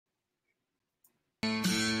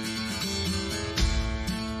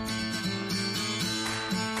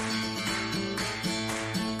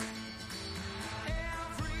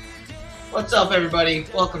What's up, everybody?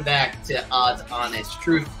 Welcome back to Odds Honest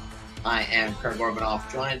Truth. I am Kurt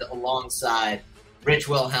Gorbanoff, joined alongside Rich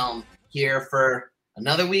Wilhelm here for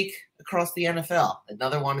another week across the NFL.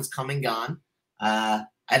 Another one is come and gone. I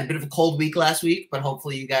had a bit of a cold week last week, but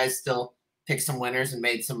hopefully you guys still picked some winners and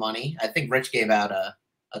made some money. I think Rich gave out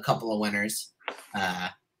a couple of winners.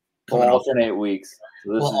 We'll alternate weeks.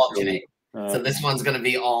 We'll alternate. So this one's going to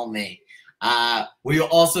be all me. We will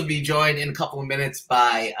also be joined in a couple of minutes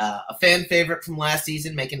by a fan favorite from last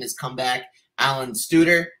season, making his comeback, Alan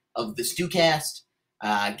Studer of the Stewcast,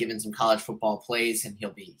 giving some college football plays, and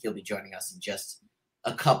he'll be joining us in just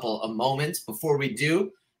a couple of moments. Before we do,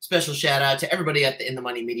 special shout out to everybody at the In the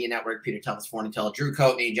Money Media Network: Peter Thomas Fornitel, Drew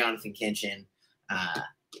Coatney, Jonathan Kinchin.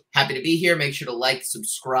 Happy to be here. Make sure to like,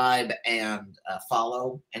 subscribe, and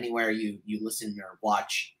follow anywhere you listen or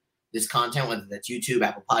watch this content, whether that's YouTube,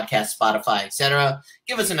 Apple Podcasts, Spotify, etc.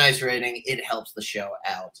 Give us a nice rating. It helps the show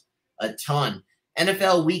out a ton.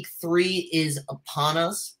 NFL Week 3 is upon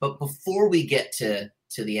us, but before we get to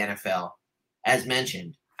the NFL, as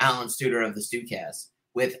mentioned, Alan Studer of the Stewcast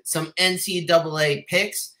with some NCAA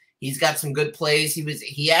picks. He's got some good plays. He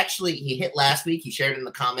hit last week. He shared in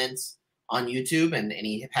the comments on YouTube, and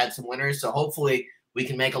he had some winners. So hopefully we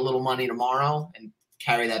can make a little money tomorrow and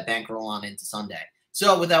carry that bankroll on into Sunday.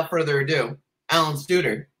 So without further ado, Alan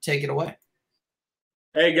Studer, take it away.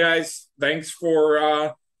 Hey, guys. Thanks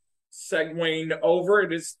for segueing over.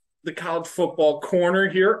 It is the College Football Corner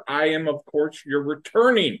here. I am, of course, your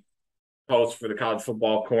returning host for the College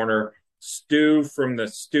Football Corner, Stu from the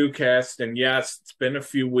Stewcast. And yes, it's been a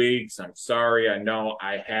few weeks. I'm sorry. I know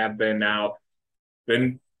I have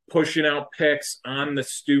been pushing out picks on the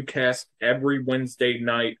Stewcast every Wednesday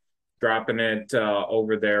night, dropping it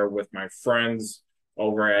over there with my friends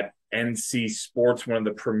over at NC Sports, one of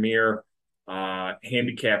the premier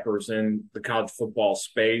handicappers in the college football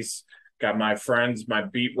space. Got my friends, my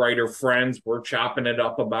beat writer friends. We're chopping it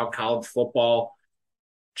up about college football.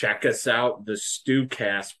 Check us out, the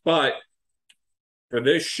Stewcast. But for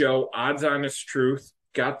this show, Odds Honest Truth,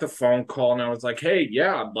 got the phone call, and I was like, hey,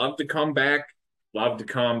 yeah, I'd love to come back. Love to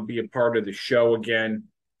come be a part of the show again.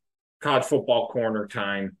 College Football Corner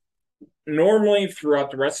time. Normally,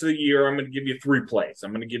 throughout the rest of the year, I'm going to give you 3 plays.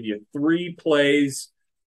 I'm going to give you 3 plays,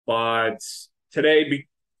 but today,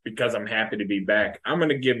 because I'm happy to be back, I'm going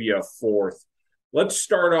to give you a 4th. Let's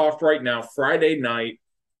start off right now, Friday night.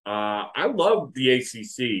 I love the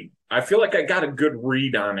ACC. I feel like I got a good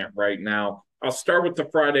read on it right now. I'll start with the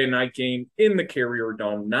Friday night game in the Carrier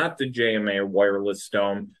Dome, not the JMA Wireless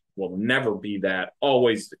Dome. Will never be that.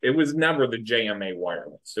 Always, it was never the JMA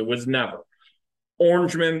Wireless. It was never.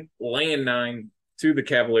 Orangeman laying 9 to the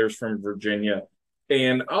Cavaliers from Virginia.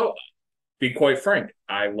 And I'll be quite frank,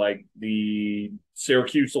 I like the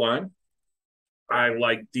Syracuse line. I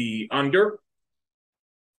like the under.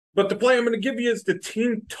 But the play I'm going to give you is the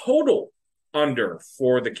team total under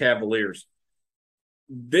for the Cavaliers.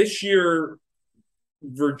 This year,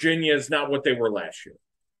 Virginia is not what they were last year.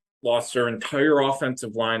 Lost their entire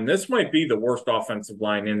offensive line. This might be the worst offensive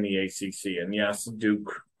line in the ACC. And yes,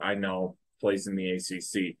 Duke, I know, plays in the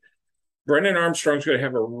ACC. Brennan Armstrong's going to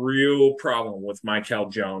have a real problem with Michael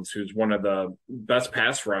Jones, who's one of the best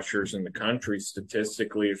pass rushers in the country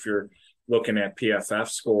statistically, if you're looking at PFF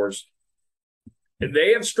scores.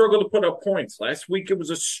 They have struggled to put up points. Last week, it was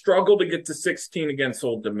a struggle to get to 16 against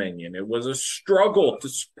Old Dominion. It was a struggle to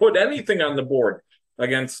put anything on the board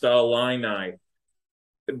against Illini.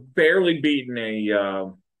 Barely beaten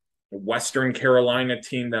a Western Carolina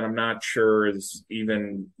team that I'm not sure is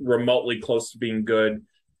even remotely close to being good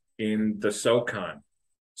in the SoCon.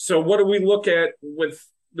 So what do we look at with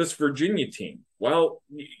this Virginia team? Well,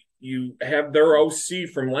 you have their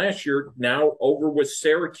OC from last year now over with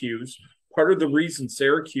Syracuse. Part of the reason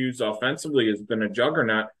Syracuse offensively has been a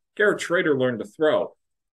juggernaut, Garrett Schrader learned to throw.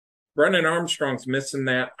 Brennan Armstrong's missing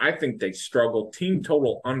that. I think they struggle. Team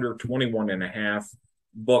total under 21.5.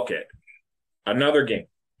 Book it. Another game.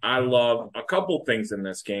 I love a couple things in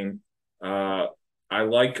this game. I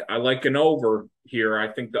like an over here. I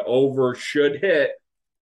think the over should hit,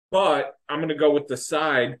 but I'm going to go with the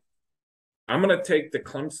side. I'm going to take the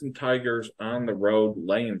Clemson Tigers on the road,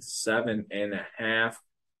 laying 7.5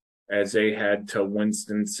 as they head to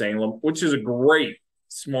Winston-Salem, which is a great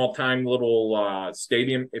small-time little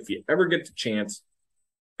stadium. If you ever get the chance,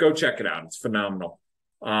 go check it out. It's phenomenal.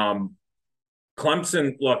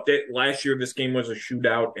 Clemson, look, last year this game was a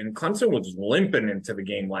shootout, and Clemson was limping into the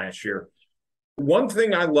game last year. One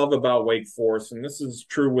thing I love about Wake Forest, and this is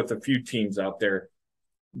true with a few teams out there,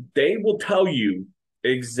 they will tell you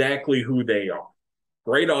exactly who they are.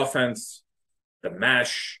 Great offense, the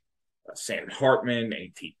mesh, Sam Hartman,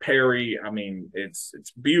 A.T. Perry. I mean, it's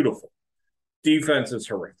beautiful. Defense is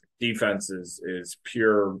horrific. Defense is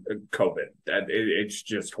pure COVID. It's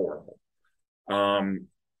just horrible.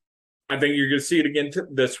 I think you're going to see it again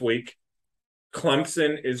this week.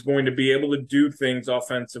 Clemson is going to be able to do things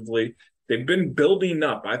offensively. They've been building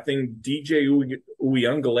up. I think DJ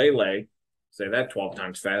Uiagalelei, say that 12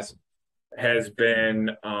 times fast, has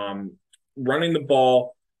been running the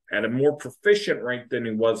ball at a more proficient rate than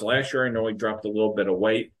he was last year. I know he dropped a little bit of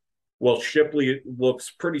weight. Will Shipley looks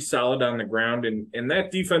pretty solid on the ground, and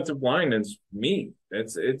that defensive line is mean.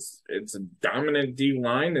 It's a dominant D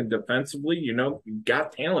line, and defensively, you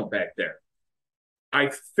got talent back there. I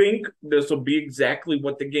think this will be exactly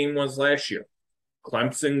what the game was last year.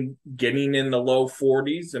 Clemson getting in the low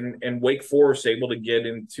 40s and Wake Forest able to get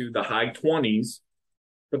into the high 20s.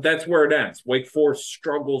 But that's where it ends. Wake Forest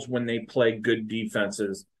struggles when they play good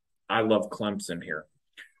defenses. I love Clemson here.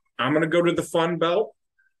 I'm going to go to the Fun Belt.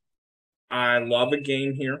 I love a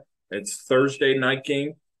game here. It's Thursday night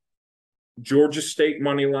game. Georgia State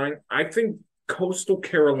money line. I think Coastal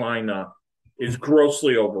Carolina is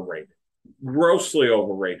grossly overrated. Grossly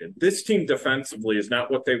overrated. This team defensively is not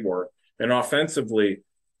what they were. And offensively,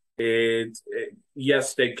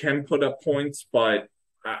 yes, they can put up points, but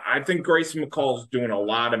I think Grayson McCall is doing a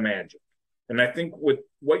lot of magic. And I think with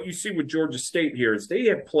what you see with Georgia State here is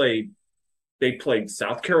they played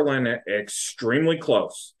South Carolina extremely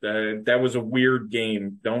close. That was a weird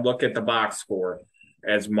game. Don't look at the box score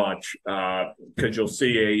as much because you'll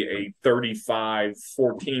see a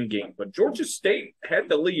 35-14 game. But Georgia State had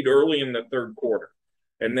the lead early in the third quarter.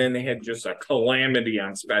 And then they had just a calamity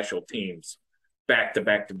on special teams back to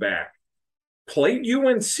back to back. Played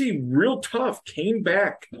UNC real tough, came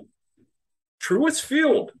back. Truist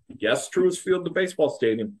Field. Yes, Truist Field, the baseball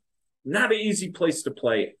stadium. Not an easy place to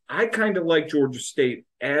play. I kind of like Georgia State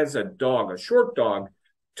as a dog, a short dog,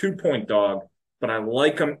 2-point dog, but I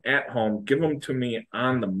like them at home. Give them to me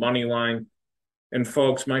on the money line. And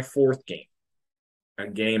folks, my fourth game, a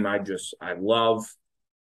game I love.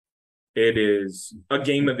 It is a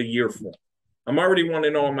game of the year for me. I'm already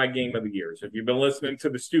 1-0 on my game of the years. If you've been listening to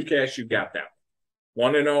the Stewcast, you got that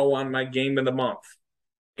one. 1-0 on my game of the month.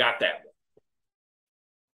 Got that one.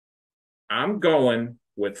 I'm going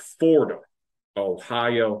with Fordham,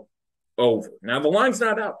 Ohio, over. Now, the line's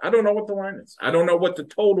not out. I don't know what the line is. I don't know what the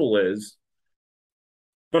total is.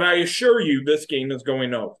 But I assure you this game is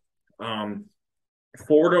going over.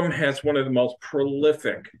 Fordham has one of the most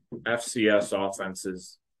prolific FCS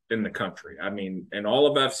offenses in the country. I mean, in all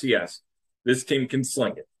of FCS, this team can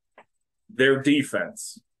sling it. Their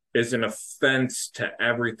defense is an offense to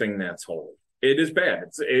everything that's holy. It is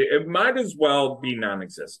bad. It might as well be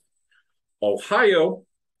non-existent. Ohio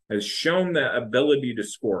has shown the ability to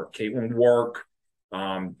score. Caitlin Work,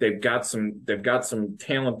 they've got some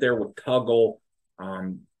talent there with Tuggle.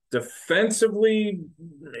 Defensively,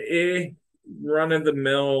 run of the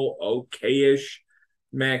mill, okay-ish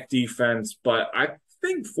MAC defense, but I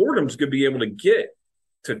think Fordham's going to be able to get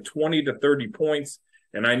to 20 to 30 points,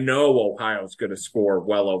 and I know Ohio's going to score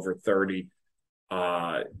well over 30.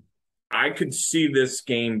 I could see this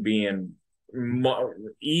game being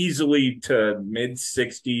easily to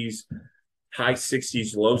mid-60s, high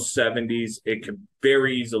 60s, low 70s. It could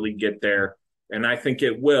very easily get there, and I think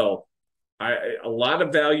it will. A lot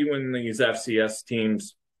of value in these FCS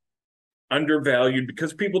teams, undervalued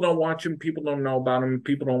because people don't watch them, people don't know about them,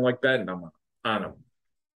 people don't like betting on them.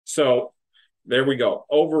 So there we go.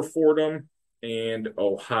 Over Fordham and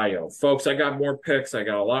Ohio. Folks, I got more picks. I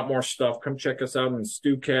got a lot more stuff. Come check us out in the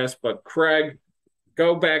Stewcast. But Craig,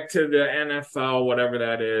 go back to the NFL, whatever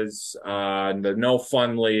that is, the No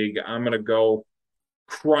Fun League. I'm going to go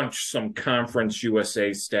crunch some Conference USA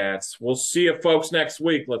stats. We'll see you folks next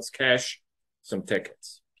week. Let's cash some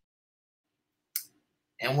tickets.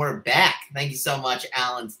 And we're back. Thank you so much,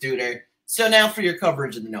 Alan Studer. So now for your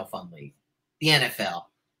coverage of the No Fun League, the NFL.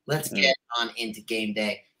 Let's get on into game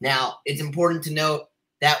day. Now, it's important to note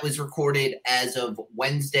that was recorded as of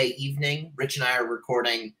Wednesday evening. Rich and I are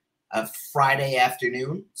recording Friday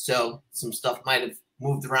afternoon, so some stuff might have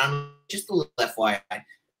moved around. Just a little FYI.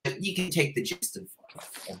 You can take the gist of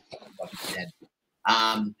what he said.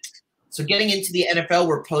 So getting into the NFL,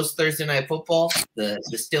 we're post Thursday Night Football. The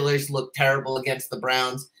Steelers look terrible against the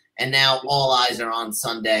Browns, and now all eyes are on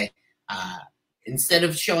Sunday. Instead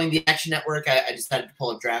of showing the Action Network, I decided to pull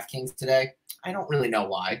up DraftKings today. I don't really know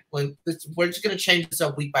why. We're just going to change this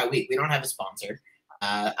up week by week. We don't have a sponsor.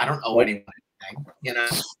 I don't owe anyone anything. You know,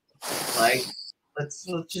 like let's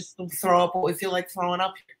just throw up what we feel like throwing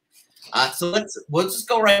up here. So we'll just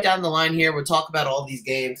go right down the line here. We'll talk about all these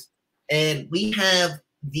games, and we have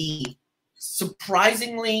the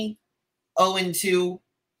surprisingly 0-2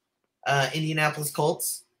 Indianapolis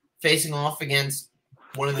Colts facing off against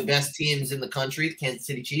one of the best teams in the country, the Kansas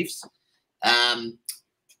City Chiefs.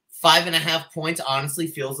 5.5 points honestly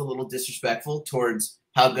feels a little disrespectful towards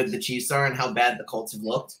how good the Chiefs are and how bad the Colts have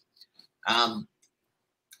looked. And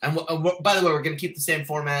by the way, we're going to keep the same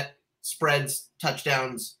format: spreads,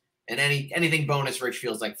 touchdowns, and anything bonus Rich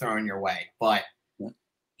feels like throwing your way. But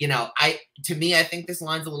to me, I think this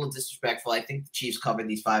line's a little disrespectful. I think the Chiefs covered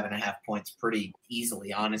these 5.5 points pretty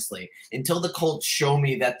easily, honestly, until the Colts show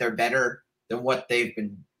me that they're better than what they've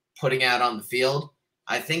been putting out on the field.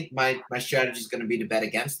 I think my strategy is going to be to bet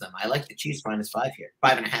against them. I like the Chiefs -5 here,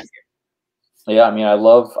 5.5 here. Yeah, I mean, I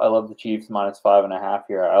love the Chiefs -5.5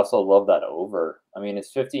 here. I also love that over. I mean,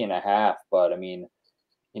 it's 50.5, but I mean,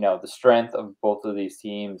 the strength of both of these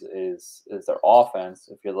teams is their offense.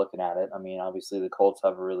 If you're looking at it, I mean, obviously the Colts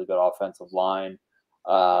have a really good offensive line.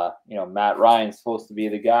 Matt Ryan's supposed to be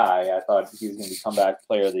the guy. I thought he was going to be comeback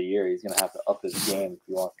player of the year. He's going to have to up his game if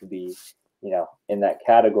he wants to be, in that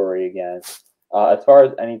category again. As far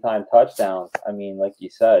as anytime touchdowns, I mean, like you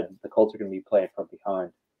said, the Colts are going to be playing from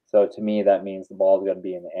behind. So to me, that means the ball's got to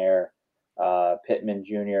be in the air. Pittman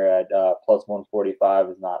Jr. at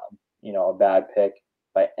 +145 is not, a bad pick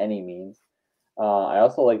by any means. I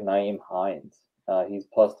also like Nyheim Hines. He's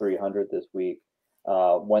 +300 this week.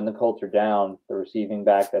 When the Colts are down, the receiving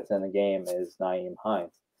back that's in the game is Nyheim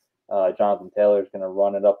Hines. Jonathan Taylor is going to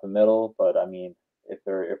run it up the middle, but I mean, if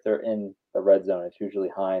they're in the red zone, it's usually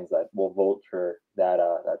Hines that will vote for that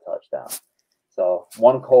touchdown. So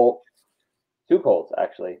two Colts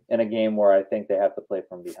actually in a game where I think they have to play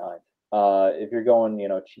from behind. If you're going,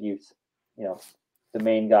 Chiefs, the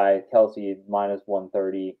main guy, Kelsey,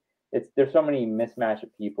 -130. There's so many mismatch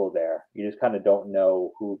of people there. You just kind of don't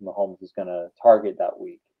know who Mahomes is going to target that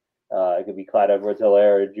week. It could be Clyde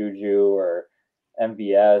Edwards-Helaire or Juju or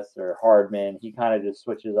MVS or Hardman. He kind of just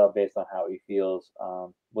switches up based on how he feels.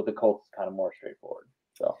 With the Colts, it's kind of more straightforward.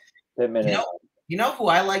 So Pittman. You know who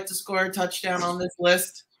I like to score a touchdown on this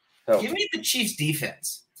list? So, give me the Chiefs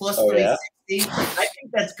defense +360. Yeah? I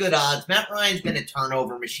think that's good odds. Matt Ryan's been a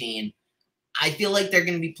turnover machine. I feel like they're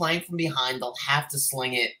going to be playing from behind. They'll have to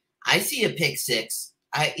sling it. I see a pick six.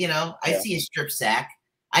 I see a strip sack.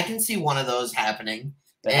 I can see one of those happening.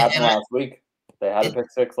 They happened last week. They had a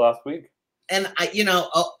pick six last week. And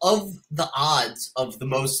of the odds of the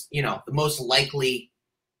most likely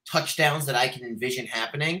touchdowns that I can envision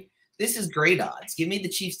happening, this is great odds. Give me the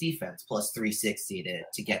Chiefs defense +360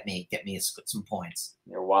 to get me some points.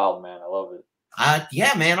 You're wild, man. I love it.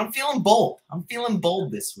 Yeah, man, I'm feeling bold. I'm feeling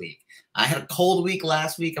bold this week. I had a cold week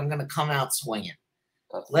last week. I'm going to come out swinging.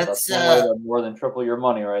 That's one way to more than triple your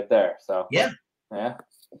money right there. So yeah,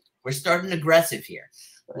 we're starting aggressive here.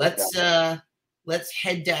 Let's head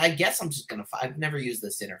down. I guess I'm just gonna. I've never used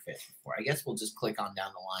this interface before. I guess we'll just click on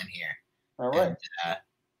down the line here. All right. And,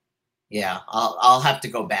 yeah, I'll have to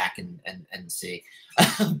go back and see.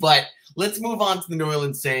 But let's move on to the New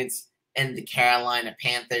Orleans Saints and the Carolina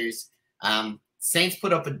Panthers. Saints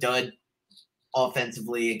put up a dud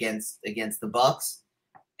offensively against the Bucks,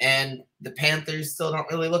 and the Panthers still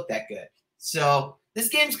don't really look that good. So this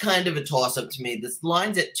game's kind of a toss-up to me. This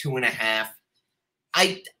line's at 2.5.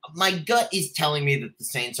 My gut is telling me that the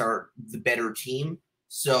Saints are the better team,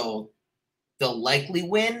 so they'll likely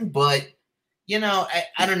win. But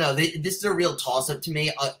I don't know. This is a real toss-up to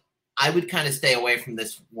me. I would kind of stay away from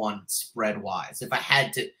this one spread-wise. If I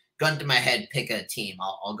had to, gun to my head, pick a team,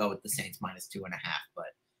 I'll go with the Saints -2.5.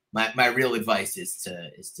 But my real advice is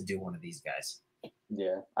to do one of these guys.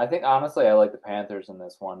 Yeah, I think honestly I like the Panthers in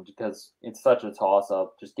this one because it's such a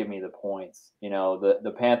toss-up. Just give me the points.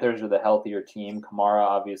 The Panthers are the healthier team. Kamara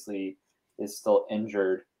obviously is still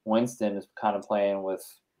injured. Winston is kind of playing with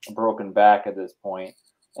a broken back at this point.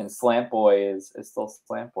 And Slant Boy is still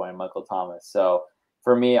Slant Boy and Michael Thomas. So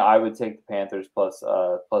for me, I would take the Panthers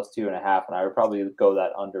 +2.5, and I would probably go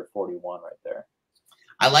that under 41 right there.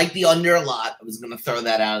 I like the under a lot. I was going to throw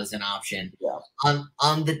that out as an option. Yeah.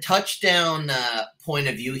 On the touchdown point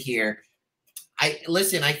of view here, I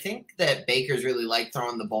think that Baker's really like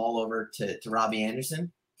throwing the ball over to Robbie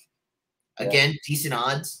Anderson. Again, decent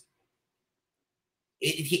odds.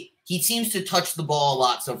 He seems to touch the ball a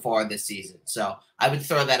lot so far this season, so I would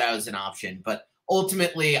throw that out as an option. But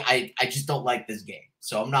ultimately, I just don't like this game,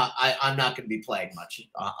 so I'm not going to be playing much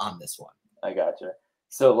on this one. I gotcha.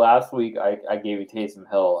 So last week I gave you Taysom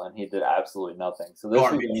Hill and he did absolutely nothing. So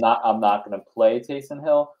this week I'm not going to play Taysom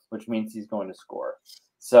Hill, which means he's going to score.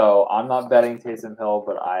 So I'm not betting Taysom Hill,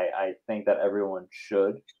 but I think that everyone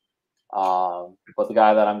should. But the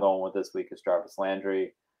guy that I'm going with this week is Jarvis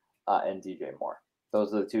Landry and DJ Moore.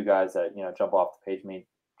 Those are the two guys that, jump off the page. I mean,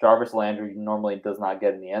 Jarvis Landry normally does not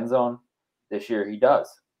get in the end zone. This year he does.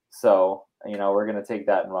 So, we're going to take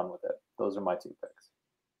that and run with it. Those are my two picks.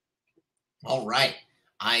 All right.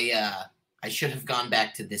 I should have gone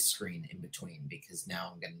back to this screen in between because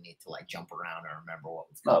now I'm going to need to jump around and remember what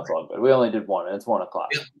was going on. No, it's all good. We only did one, and it's 1 o'clock.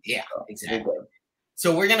 Yeah, so, exactly.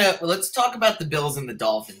 So let's talk about the Bills and the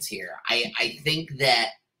Dolphins here. I think that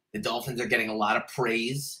the Dolphins are getting a lot of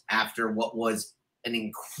praise after what was an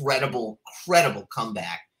incredible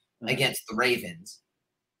comeback against the Ravens.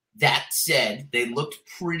 That said, they looked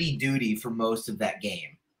pretty duty for most of that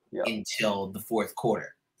game until the fourth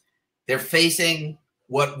quarter. They're facing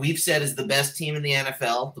what we've said is the best team in the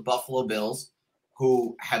NFL, the Buffalo Bills,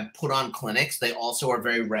 who have put on clinics. They also are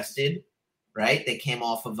very rested, right? They came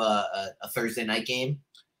off of a Thursday night game.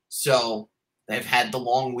 So they've had the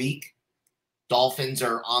long week. Dolphins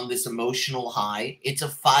are on this emotional high. It's a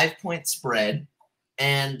 5-point spread,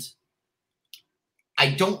 and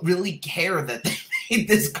I don't really care that they made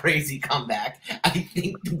this crazy comeback. I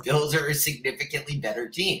think the Bills are a significantly better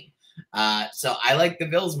team. So I like the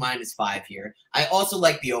Bills -5 here. I also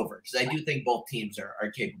like the over because I do think both teams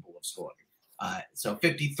are capable of scoring. So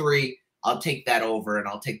 53, I'll take that over, and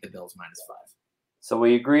I'll take the Bills -5. So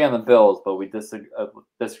we agree on the Bills, but we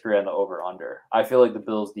disagree on the over/under. I feel like the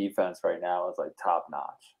Bills' defense right now is top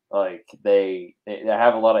notch. They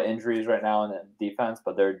have a lot of injuries right now in the defense,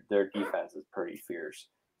 but their defense is pretty fierce.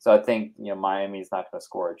 So I think Miami's not going to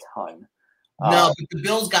score a ton. No, but the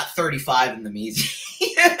Bills got 35 in the Measy.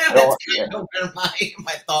 That's kind of where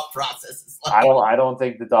my thought process is like. I don't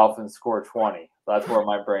think the Dolphins score 20. That's where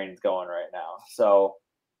my brain's going right now. So,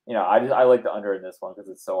 I like the under in this one because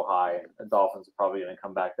it's so high, and the Dolphins are probably going to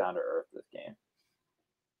come back down to earth this game.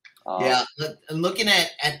 And looking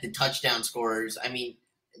at the touchdown scorers, I mean,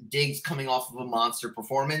 Diggs coming off of a monster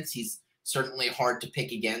performance. He's certainly hard to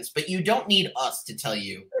pick against, but you don't need us to tell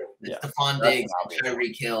you that Stephon Diggs and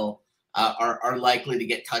Tyreek Hill are likely to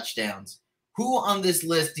get touchdowns. Who on this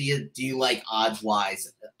list do you like odds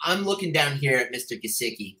wise? I'm looking down here at Mr.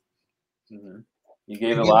 Gesicki. Mm-hmm. You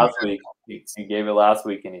gave it last week. You gave it last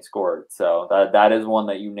week and he scored. So that is one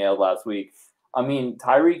that you nailed last week. I mean,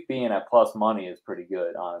 Tyreek being at plus money is pretty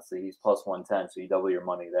good, honestly. He's plus 110, so you double your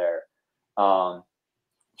money there.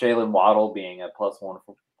 Jalen Waddle being at plus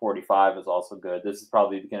 145 is also good. This is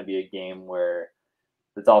probably going to be a game where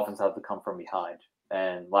the Dolphins have to come from behind.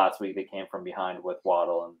 And last week they came from behind with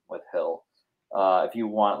Waddle and with Hill. If you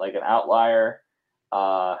want an outlier,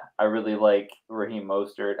 I really like Raheem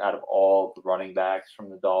Mostert out of all the running backs from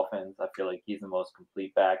the Dolphins. I feel like he's the most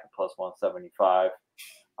complete back at plus 175.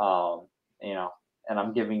 And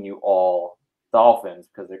I'm giving you all Dolphins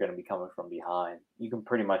because they're going to be coming from behind. You can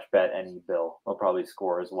pretty much bet any Bill. They'll probably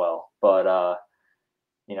score as well. But,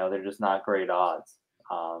 they're just not great odds.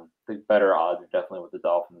 The better odds are definitely with the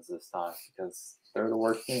Dolphins this time because they're the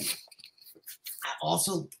worst team.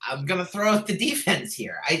 I'm going to throw out the defense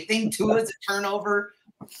here. I think Tua is a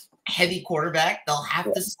turnover-heavy quarterback. They'll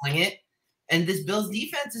have to sling it. And this Bills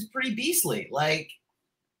defense is pretty beastly. I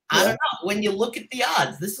don't know. When you look at the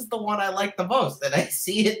odds, this is the one I like the most. And I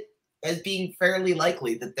see it as being fairly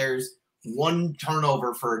likely that there's one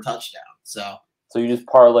turnover for a touchdown. So you just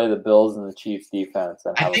parlay the Bills and the Chiefs defense.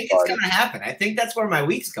 And I think it's going to happen. I think that's where my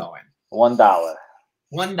week's going. $1.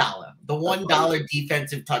 $1. The $1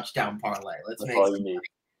 defensive touchdown parlay. Let's make all you need.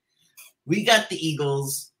 We got the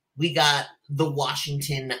Eagles. We got the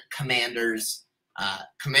Washington Commanders.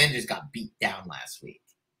 Commanders got beat down last week.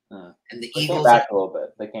 And the Eagles came back a little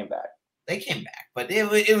bit. They came back, but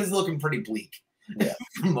it was looking pretty bleak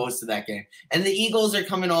for most of that game. And the Eagles are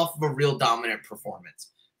coming off of a real dominant performance.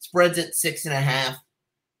 Spreads at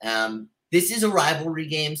 6.5. This is a rivalry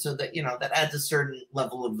game, so that that adds a certain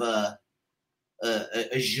level of a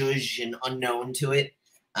zhuzh and unknown to it.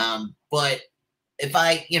 But if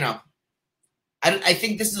I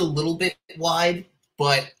think this is a little bit wide,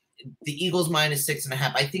 but the Eagles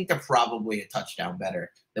 -6.5. I think they're probably a touchdown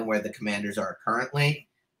better than where the Commanders are currently.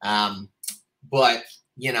 But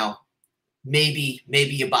maybe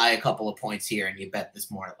you buy a couple of points here and you bet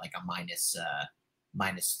this more at a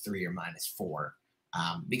 -3 or -4.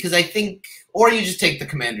 Because I think, or you just take the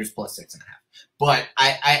Commanders plus 6.5. But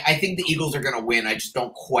I think the Eagles are going to win. I just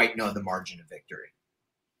don't quite know the margin of victory.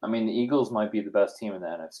 I mean, the Eagles might be the best team in the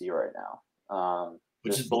NFC right now.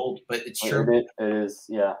 Which is bold, but it's true. It is,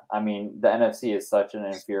 yeah. I mean, the NFC is such an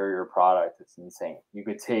inferior product. It's insane. You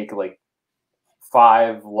could take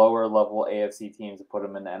 5 lower-level AFC teams and put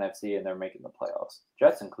them in the NFC, and they're making the playoffs,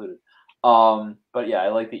 Jets included. But, yeah, I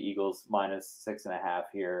like the Eagles -6.5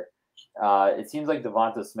 here. It seems like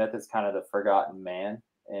Devonta Smith is kind of the forgotten man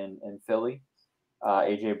in Philly.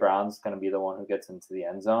 A.J. Brown's going to be the one who gets into the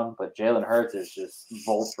end zone, but Jalen Hurts is just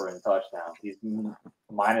vulturing touchdowns. He's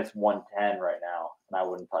minus 110 right now, and I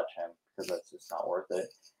wouldn't touch him because that's just not worth it.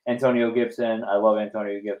 Antonio Gibson, I love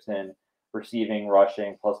Antonio Gibson. Receiving,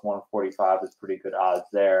 rushing, plus 145 is pretty good odds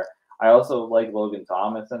there. I also like Logan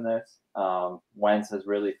Thomas in this. Wentz has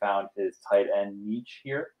really found his tight end niche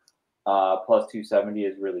here. Plus 270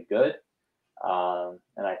 is really good.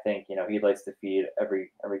 And I think, he likes to feed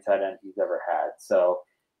every tight end he's ever had. So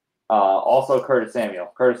also Curtis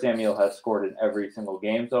Samuel. Curtis Samuel has scored in every single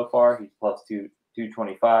game so far. He's plus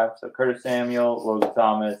 225. So Curtis Samuel, Logan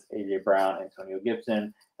Thomas, A.J. Brown, Antonio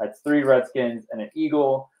Gibson. That's 3 Redskins and an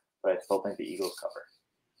Eagle, but I still think the Eagles cover.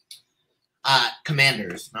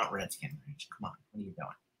 Commanders, not Redskins. Come on, what are you doing?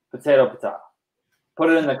 Potato. Put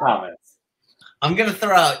it in the comments. I'm going to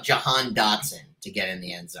throw out Jahan Dotson to get in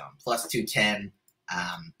the end zone, plus 210.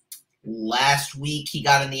 Last week he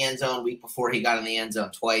got in the end zone. Week before he got in the end zone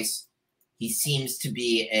twice. He seems to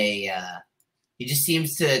be he just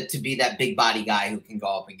seems to be that big body guy who can go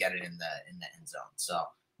up and get it in the end zone. So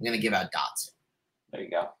I'm going to give out Dotson. There you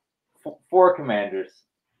go. 4 Commanders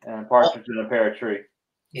and a partridge in a pear tree.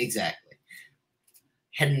 Exactly.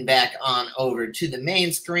 Heading back on over to the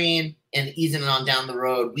main screen and easing on down the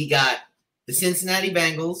road, we got the Cincinnati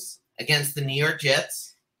Bengals against the New York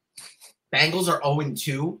Jets. Bengals are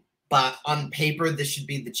 0-2, but on paper, this should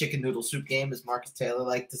be the chicken noodle soup game, as Marcus Taylor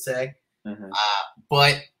liked to say. Mm-hmm.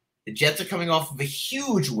 But the Jets are coming off of a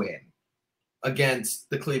huge win against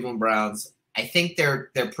the Cleveland Browns. I think they're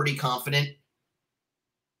pretty confident.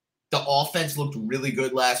 The offense looked really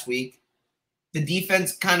good last week. The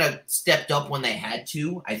defense kind of stepped up when they had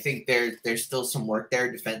to. I think there's still some work there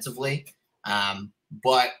defensively.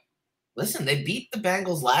 But listen, they beat the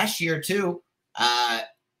Bengals last year too. I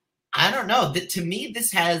don't know. To me,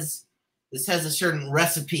 this has a certain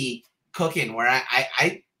recipe cooking where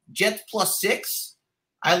I Jets plus 6.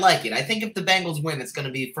 I like it. I think if the Bengals win, it's going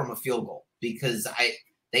to be from a field goal because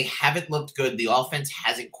they haven't looked good. The offense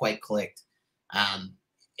hasn't quite clicked.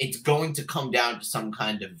 It's going to come down to some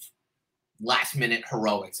kind of last-minute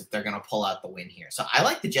heroics if they're going to pull out the win here. So I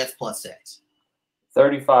like the Jets plus 6.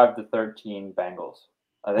 35-13 Bengals.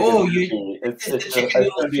 I think it's going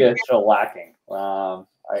to be a shellacking.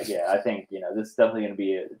 I think this is definitely going to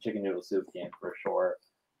be a chicken noodle soup game for sure.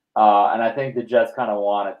 And I think the Jets kind of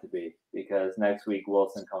want it to be because next week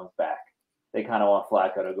Wilson comes back. They kind of want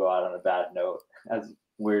Flacco to go out on a bad note. As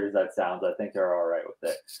weird as that sounds, I think they're all right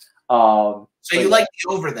with it. So you like the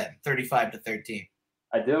over then, 35-13?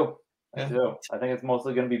 I do. I do. I think it's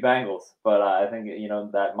mostly going to be Bengals, but I think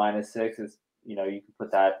that minus 6 is you can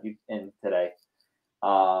put that in today.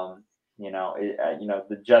 The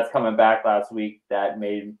Jets coming back last week that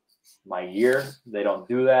made my year. They don't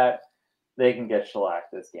do that. They can get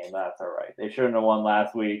shellacked this game. That's all right. They shouldn't have won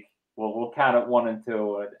last week. We'll count it 1 and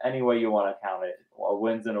 2. Any way you want to count it, a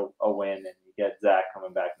win's and a win, and you get Zach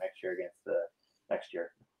coming back next year against the next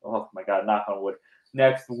year. Oh my God, knock on wood.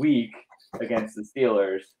 Next week against the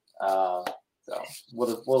Steelers. So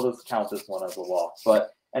we'll just count this one as a loss.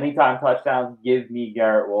 But anytime touchdowns, give me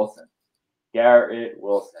Garrett Wilson. Garrett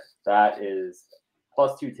Wilson. That is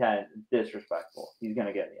plus 210. Disrespectful. He's going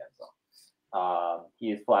to get in the end zone.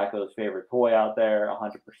 He is Flacco's favorite toy out there,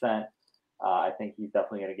 100%. I think he's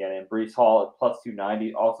definitely going to get in. Breece Hall at plus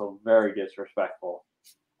 290, also very disrespectful.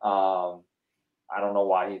 I don't know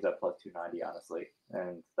why he's at plus 290, honestly.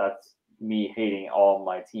 And that's me hating all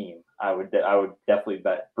my team. I would definitely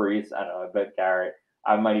bet Breece. I bet Garrett.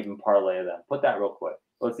 I might even parlay them. Put that real quick.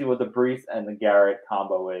 Let's see what the Breece and the Garrett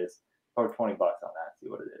combo is. Throw $20 on that. See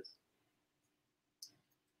what it is.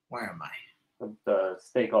 Where am I? The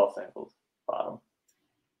steak all singles bottom.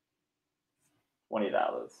 $20.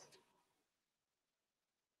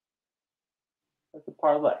 That's a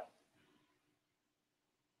parlay.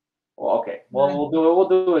 Well, okay. Well, we'll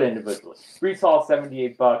do it individually. Breece Hall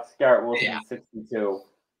 $78. Garrett Wilson $62.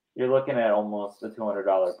 You're looking at almost a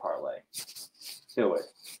 $200 parlay. Do it.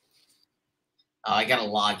 Oh, I gotta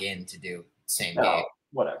log in to do same game.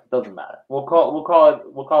 Whatever, doesn't matter. We'll call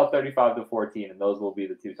it 35-14, and those will be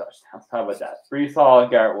the 2 touchdowns. How about that? Breece Hall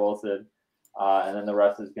and Garrett Wilson, and then the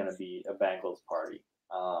rest is going to be a Bengals party.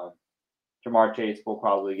 Jamar Chase will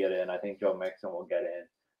probably get in. I think Joe Mixon will get in.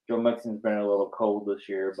 Joe Mixon's been a little cold this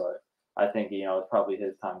year, but I think it's probably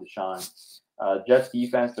his time to shine. Jets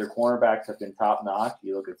defense, their cornerbacks have been top notch.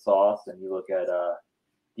 You look at Sauce and you look at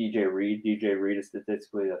DJ Reed. DJ Reed is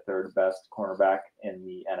statistically the 3rd best cornerback in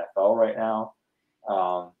the NFL right now.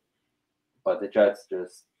 But the Jets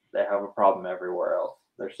they have a problem everywhere else.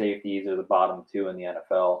 Their safeties are the bottom 2 in the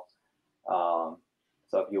NFL.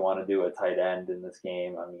 So if you want to do a tight end in this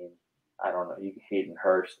game, I don't know. Hayden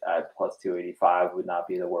Hurst at plus 285 would not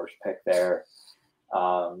be the worst pick there.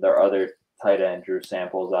 Their other tight end, Drew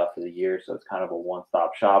Samples, out for the year, so it's kind of a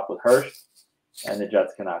one-stop shop with Hurst, and the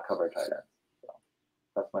Jets cannot cover tight end. So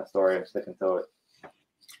that's my story. I'm sticking to it.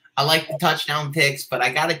 I like the touchdown picks, but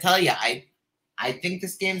I got to tell you, I think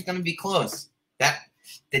this game's going to be close.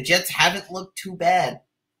 The Jets haven't looked too bad.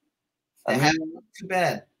 They haven't looked too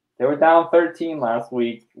bad. They were down 13 last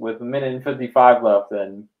week with a minute and 55 left,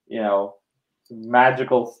 and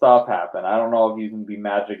magical stuff happened. I don't know if you can be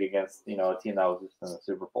magic against a team that was just in the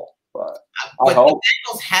Super Bowl, but I hope.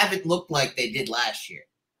 The Bengals haven't looked like they did last year.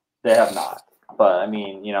 They have not, but I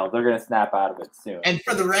mean, they're going to snap out of it soon. And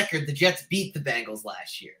for the record, the Jets beat the Bengals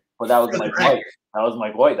last year. But that was Mike White. That was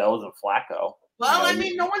Mike White. That wasn't Flacco. Well, I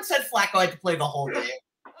mean, no one said Flacco had to play the whole game.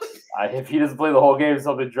 If he doesn't play the whole game,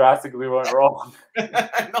 something drastically went wrong.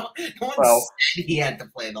 no one said he had to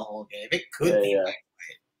play the whole game. It could be Mike White.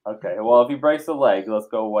 Okay, well, if he breaks a leg, let's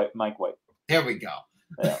go Mike White. There we go.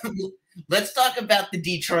 Yeah. Let's talk about the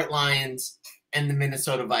Detroit Lions and the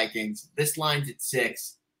Minnesota Vikings. This line's at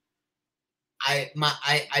 6.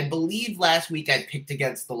 I believe last week I picked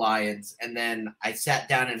against the Lions, and then I sat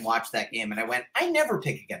down and watched that game, and I went, I never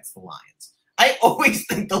pick against the Lions. I always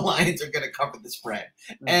think the Lions are going to cover the spread.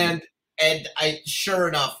 Mm-hmm. And I sure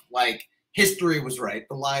enough, history was right.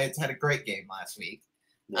 The Lions had a great game last week.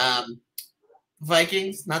 Yeah.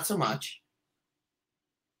 Vikings, not so much.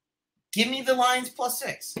 Give me the Lions plus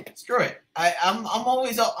 6. Screw it. I'm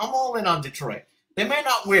all in on Detroit. They may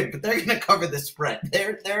not win, but they're going to cover the spread.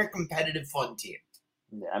 They're a competitive, fun team.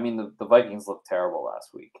 Yeah, I mean, the Vikings looked terrible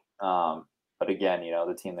last week. But again,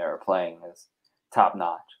 the team they were playing is top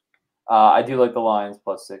notch. I do like the Lions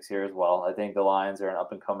plus 6 here as well. I think the Lions are an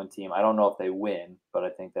up-and-coming team. I don't know if they win, but I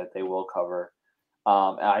think that they will cover.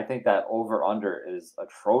 And I think that over-under is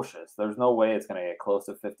atrocious. There's no way it's going to get close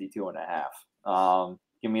to 52.5.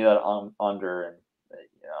 Give me that under, and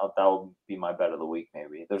that will be my bet of the week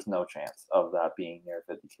maybe. There's no chance of that being near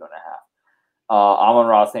 52.5.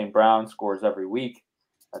 Amon-Ra St. Brown scores every week.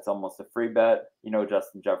 That's almost a free bet.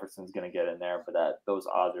 Justin Jefferson's going to get in there, but those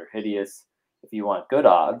odds are hideous. If you want good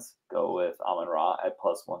odds, go with Amon-Ra at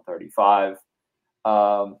plus 135.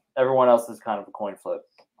 Everyone else is kind of a coin flip.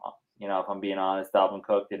 If I'm being honest, Dalvin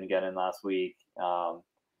Cook didn't get in last week.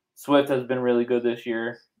 Swift has been really good this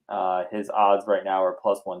year. His odds right now are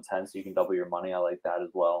plus 110, so you can double your money. I like that as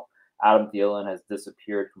well. Adam Thielen has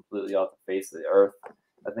disappeared completely off the face of the earth.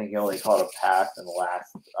 I think he only caught a pass in the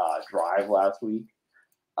last drive last week.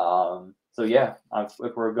 So yeah,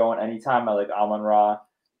 if we're going anytime, I like Amon-Ra,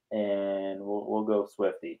 and we'll go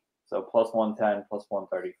Swifty. So plus 110, plus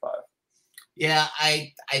 135. Yeah,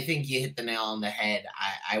 I think you hit the nail on the head.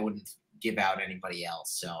 I wouldn't give out anybody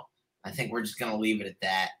else. So I think we're just going to leave it at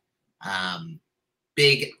that.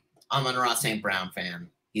 Big Amon-Ra St. Brown fan.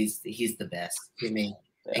 He's the best. Give me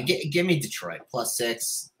Detroit plus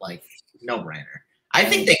 6, no brainer. I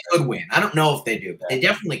think they could win. I don't know if they do, but they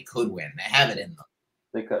definitely could win. They have it in them.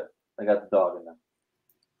 They could. They got the dog in them.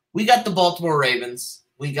 We got the Baltimore Ravens.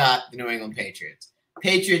 We got the New England Patriots.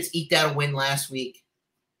 Patriots eked out a win last week.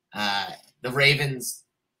 The Ravens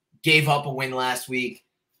gave up a win last week.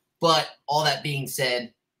 But all that being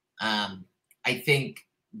said, I think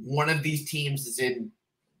one of these teams is in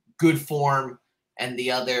good form, and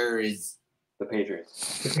the other is the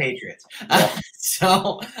Patriots. The Patriots. Yeah.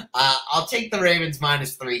 So I'll take the Ravens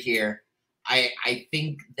 -3 here. I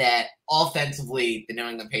think that offensively, the New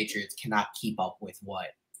England Patriots cannot keep up with what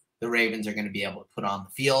the Ravens are going to be able to put on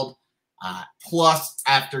the field. Plus,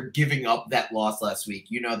 after giving up that loss last week,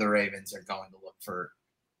 the Ravens are going to look for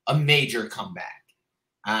a major comeback.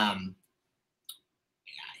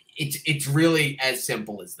 It's really as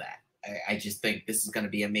simple as that. I just think this is going to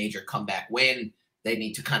be a major comeback win. They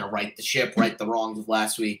need to kind of right the ship, right the wrongs of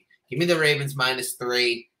last week. Give me the Ravens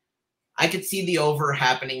 -3. I could see the over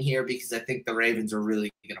happening here because I think the Ravens are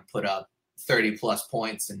really going to put up 30-plus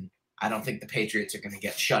points, and I don't think the Patriots are going to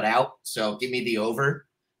get shut out. So give me the over.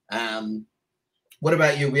 What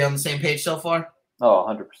about you? We on the same page so far? Oh,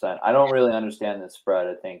 100%. I don't really understand this spread.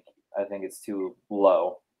 I think it's too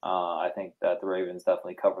low. I think that the Ravens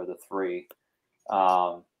definitely cover the 3.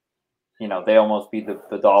 They almost beat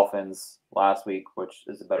the Dolphins last week, which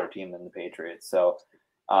is a better team than the Patriots. So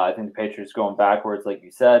I think the Patriots going backwards, like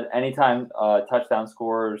you said. Anytime touchdown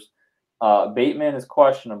scores, Bateman is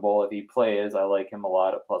questionable if he plays. I like him a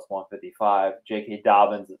lot at plus 155. J.K.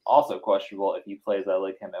 Dobbins is also questionable. If he plays, I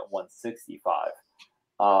like him at 165.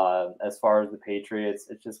 As far as the Patriots,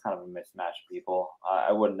 it's just kind of a mismatch of people.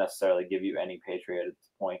 I wouldn't necessarily give you any Patriot at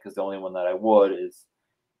this point because the only one that I would is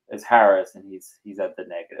Harris, and he's at the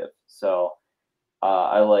negative. So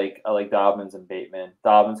I like Dobbins and Bateman.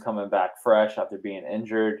 Dobbins coming back fresh after being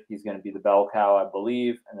injured. He's going to be the bell cow, I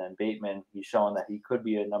believe. And then Bateman, he's showing that he could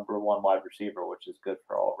be a number 1 wide receiver, which is good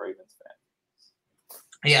for all Ravens fans.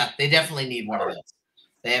 Yeah, they definitely need one of those.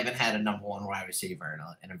 They haven't had a number 1 wide receiver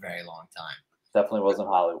in a very long time. Definitely wasn't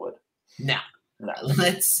Hollywood. No.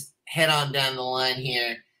 Let's head on down the line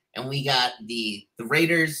here. And we got the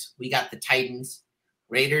Raiders. We got the Titans.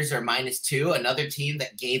 Raiders are -2. Another team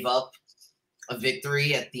that gave up a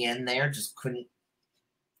victory at the end there. Just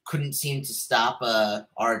couldn't seem to stop our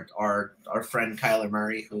friend Kyler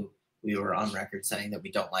Murray, who we were on record saying that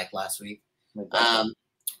we don't like last week.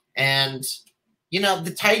 And,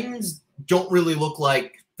 the Titans don't really look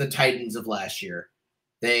like the Titans of last year.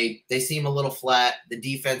 They seem a little flat. The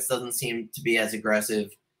defense doesn't seem to be as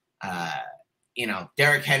aggressive.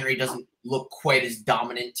 Derrick Henry doesn't look quite as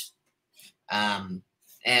dominant.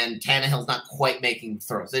 And Tannehill's not quite making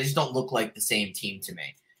throws. They just don't look like the same team to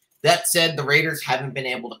me. That said, the Raiders haven't been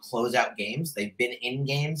able to close out games. They've been in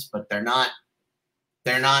games, but they're not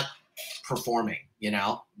performing,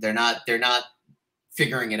 They're not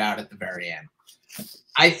figuring it out at the very end.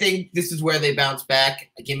 I think this is where they bounce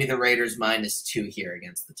back. Give me the Raiders -2 here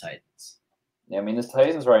against the Titans. Yeah, I mean, the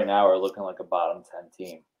Titans right now are looking like a bottom 10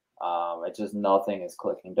 team. It's just nothing is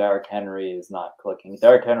clicking. Derrick Henry is not clicking.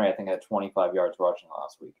 Derrick Henry, I think, had 25 yards rushing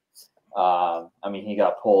last week. He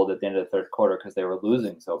got pulled at the end of the third quarter because they were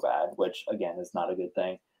losing so bad, which, again, is not a good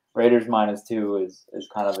thing. Raiders -2 is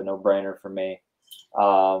kind of a no-brainer for me.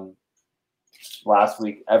 Last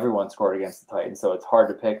week, everyone scored against the Titans, so it's hard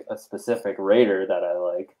to pick a specific Raider that I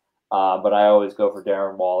like. But I always go for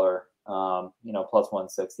Darren Waller, plus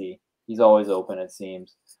 160. He's always open, it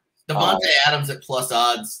seems. Devontae Adams at plus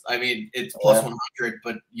odds. It's plus 100,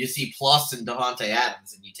 but you see plus in Devontae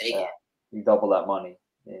Adams, and you take it. You double that money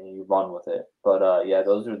and you run with it. But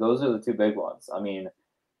those are the 2 big ones. Darren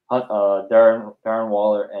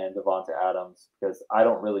Waller and Devontae Adams, because I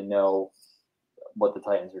don't really know what the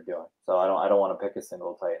Titans are doing, so I don't want to pick a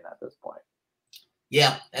single Titan at this point.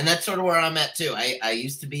 Yeah, and that's sort of where I'm at too. I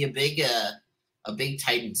used to be a big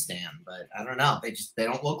Titan stan, but I don't know. They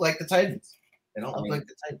don't look like the Titans. They don't look like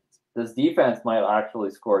the Titans. This defense might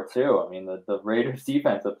actually score too. The Raiders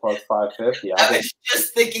defense at plus 550. I was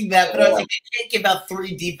just thinking that, but I was like, I can't give out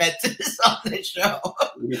 3 defenses on this show.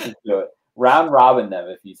 You should do it. Round robin them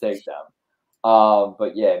if you take them.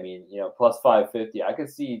 But yeah, plus 550. I could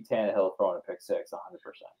see Tannehill throwing a pick 6,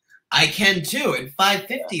 100%. I can too, and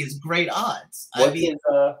 550 is great odds.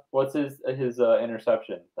 What's his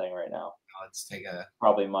interception thing right now? Let's take a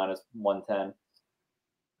probably minus 110.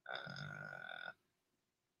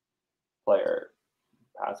 Player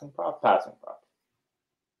passing prop.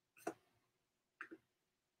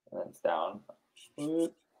 And then it's down.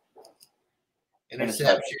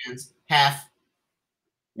 Interceptions, half.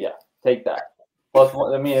 Yeah, take that. Plus,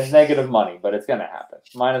 it's negative money, but it's going to happen.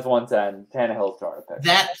 Minus 110, Tannehill's throwing a pick.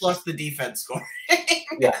 That plus the defense score.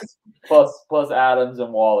 Yes. Plus Adams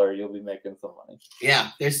and Waller, you'll be making some money.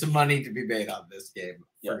 Yeah, there's some money to be made on this game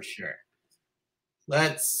for sure.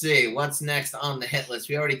 Let's see what's next on the hit list.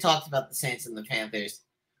 We already talked about the Saints and the Panthers.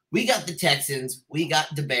 We got the Texans. We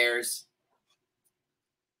got the Bears.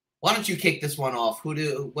 Why don't you kick this one off? What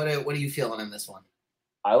are you feeling in this one?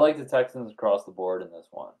 I like the Texans across the board in this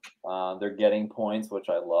one. They're getting points, which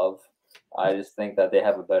I love. I just think that they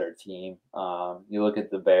have a better team. You look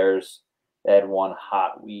at the Bears; they had one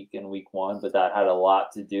hot week in week 1, but that had a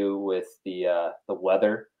lot to do with the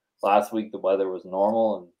weather. Last week, the weather was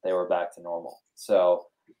normal, and they were back to normal. So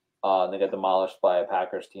they got demolished by a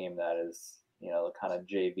Packers team that is, kind of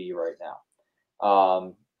JV right now.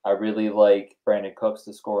 I really like Brandon Cooks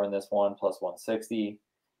to score in this one, plus 160.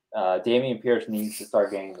 Dameon Pierce needs to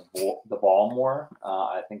start getting the ball more.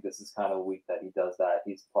 I think this is kind of a week that he does that.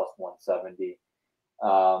 He's plus 170.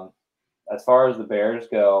 As far as the Bears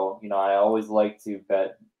go, I always like to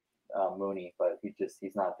bet Mooney, but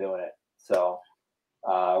he's not doing it. So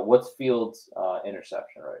what's Fields'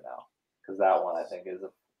 interception right now? Because that one I think is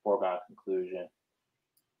a foregone conclusion.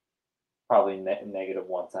 Probably negative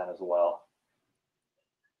 110 as well.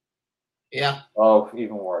 Yeah. Oh,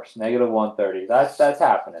 even worse. Negative 130. That's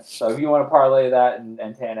happening. So if you want to parlay that and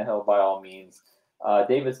Tannehill, by all means.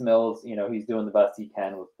 Davis Mills, he's doing the best he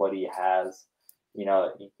can with what he has.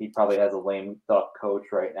 He probably has a lame duck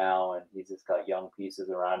coach right now, and he's just got young pieces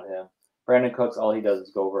around him. Brandon Cooks, all he does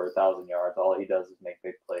is go over 1,000 yards. All he does is make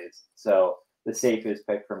big plays. So the safest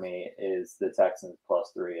pick for me is the Texans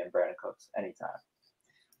plus 3 and Brandon Cooks anytime.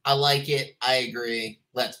 I like it. I agree.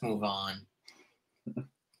 Let's move on.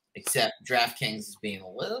 except DraftKings is being a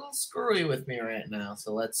little screwy with me right now.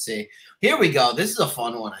 So let's see. Here we go. This is a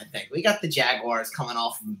fun one, I think. We got the Jaguars coming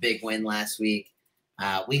off of a big win last week.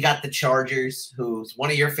 We got the Chargers, who's one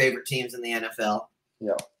of your favorite teams in the NFL.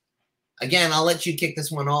 Yeah. Again, I'll let you kick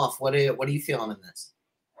this one off. What are you feeling in this?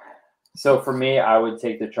 So for me, I would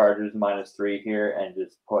take the Chargers -3 here and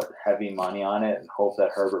just put heavy money on it and hope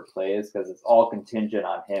that Herbert plays, because it's all contingent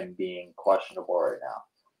on him being questionable right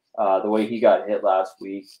now. The way he got hit last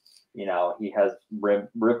week, you know, he has rib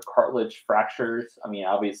cartilage fractures. I mean,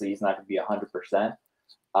 obviously he's not going to be 100%,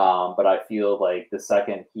 but I feel like the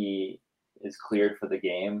second he is cleared for the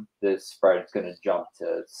game, this spread is going to jump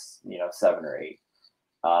to 7 or 8.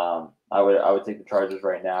 I would take the Chargers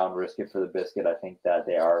right now and risk it for the biscuit. I think that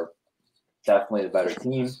they are definitely the better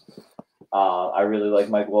team. I really like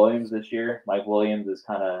Mike Williams this year. Mike Williams is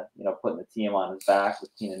kind of putting the team on his back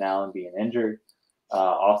with Keenan Allen being injured.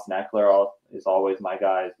 Austin Eckler is always my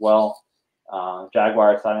guy as well.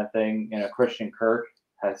 Jaguar side of thing, Christian Kirk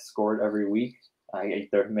has scored every week.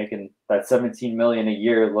 They're making that $17 million a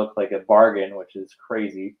year look like a bargain, which is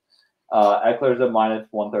crazy. Eckler's at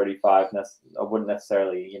 -135. I wouldn't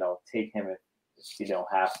necessarily, take him if you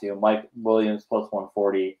don't have to. Mike Williams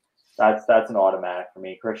 +140. That's an automatic for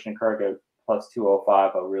me. Christian Kirk at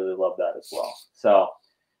 +205. I really love that as well. So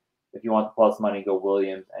if you want the plus money, go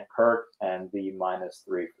Williams and Kirk and the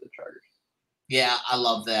 -3 for the Chargers. Yeah, I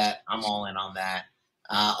love that. I'm all in on that.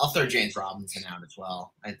 I'll throw James Robinson out as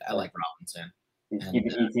well. I like Robinson. He's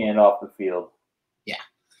keeping ETN off the field. Yeah.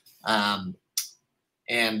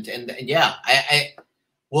 And yeah,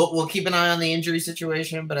 we'll keep an eye on the injury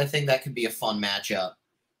situation, but I think that could be a fun matchup.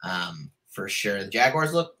 For sure. The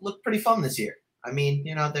Jaguars look pretty fun this year. I mean,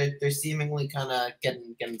 they're seemingly kind of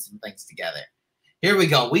getting some things together. Here we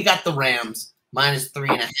go. We got the Rams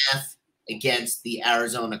 -3.5 against the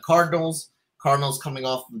Arizona Cardinals. Cardinals coming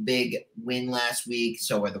off a big win last week.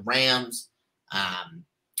 So are the Rams.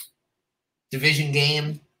 Division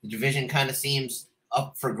game. The division kind of seems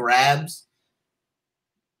up for grabs.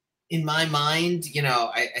 In my mind,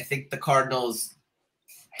 I think the Cardinals,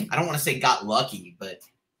 I don't want to say got lucky, but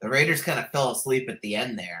the Raiders kind of fell asleep at the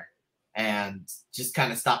end there and just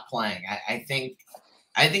kind of stopped playing. I think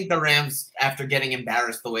the Rams, after getting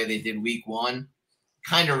embarrassed the way they did week 1,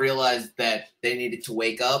 kind of realized that they needed to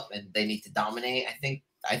wake up and they need to dominate.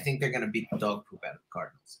 I think they're going to beat the dog poop out of the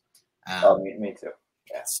Cardinals. Me too.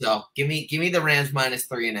 Yeah. So give me the Rams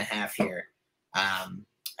 -3.5 here.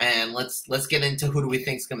 And let's get into who do we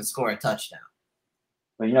think is going to score a touchdown.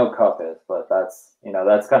 Well, Cup is, but that's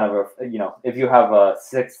kind of if you have a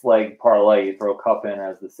 6-leg parlay, you throw Cup in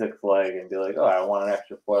as the 6th leg and be like, oh, I want an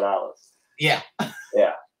extra $4. Yeah.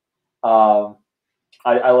 Yeah.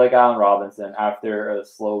 I like Allen Robinson. After a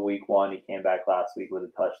slow week 1, he came back last week with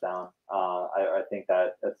a touchdown. I think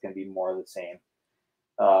that's going to be more of the same.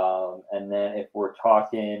 And then if we're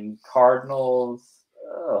talking Cardinals,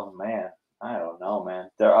 oh man, I don't know,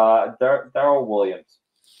 man. Darrell Williams,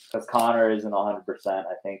 because Connor isn't 100%.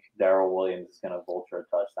 I think Darrell Williams is going to vulture a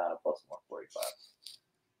touchdown at +145.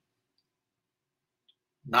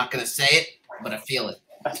 Not going to say it, but I feel it.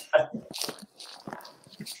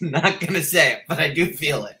 Not going to say it, but I do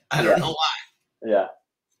feel it. I don't know why. Yeah.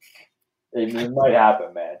 It might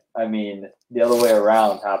happen, man. I mean, the other way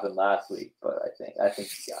around happened last week, but I think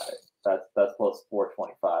you got it. That's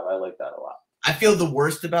 +425. I like that a lot. I feel the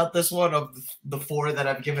worst about this one of the 4 that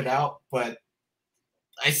I've given out, but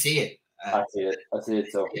I see it. I see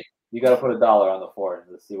it. So you got to put $1 on the 4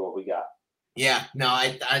 and see what we got. Yeah. No,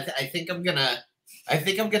 I think I'm gonna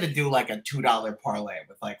do like a $2 parlay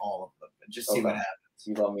with like all of them and just see what happens.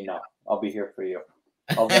 You let me know. I'll be here for you.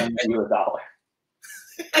 I'll lend you $1.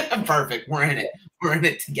 Perfect. We're in it. We're in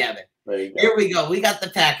it together. There you go. Here we go. We got the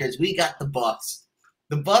Packers. We got the Bucks.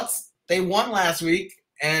 The Bucks, they won last week,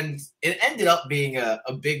 and it ended up being a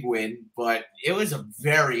big win, but it was a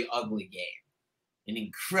very ugly game. An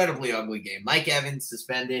incredibly ugly game. Mike Evans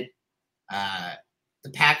suspended. The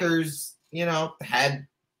Packers, they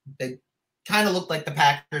kind of looked like the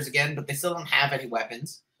Packers again, but they still don't have any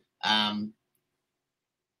weapons.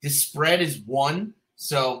 The spread is 1,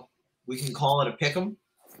 so we can call it a pick'em.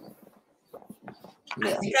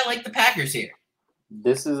 Yeah. I think I like the Packers here.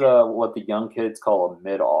 This is what the young kids call a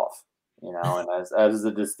mid-off, and as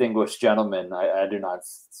a distinguished gentleman, I do not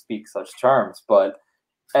speak such terms, but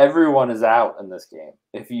everyone is out in this game.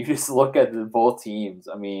 If you just look at both teams,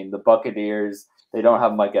 I mean, the Buccaneers, they don't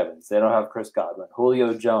have Mike Evans. They don't have Chris Godwin.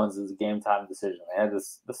 Julio Jones is a game-time decision. They had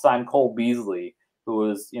to sign Cole Beasley, who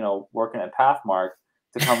was, working at Pathmark,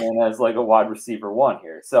 to come in as like a wide receiver 1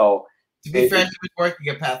 here. So to be fair, he was working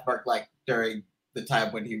at Pathmark like during the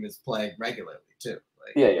time when he was playing regularly too.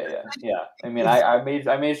 Yeah. I mean, I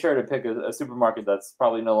made sure to pick a supermarket that's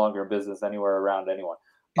probably no longer in business anywhere around anyone.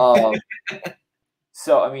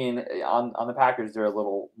 So I mean, on the Packers, they're a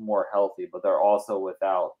little more healthy, but they're also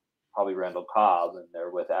without probably Randall Cobb, and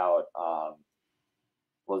they're without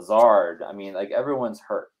Lazard. I mean, like everyone's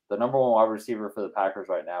hurt. The number one wide receiver for the Packers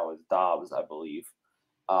right now is Dobbs, I believe.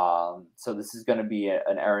 So this is going to be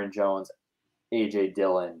an Aaron Jones, AJ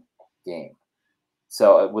Dillon game.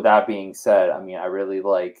 So with that being said, I mean, I really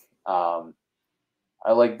like I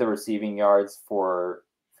like the receiving yards for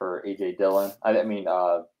AJ Dillon. I mean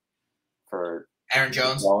for Aaron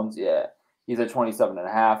Jones. Yeah, he's at 27.5.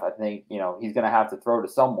 I think he's going to have to throw to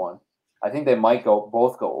someone. I think they might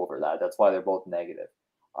both go over that. That's why they're both negative.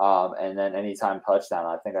 And then anytime touchdown,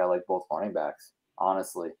 I think I like both running backs,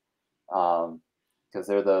 honestly, because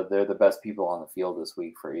they're the best people on the field this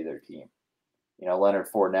week for either team.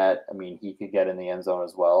 Leonard Fournette, I mean, he could get in the end zone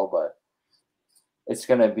as well, but it's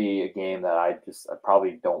going to be a game that I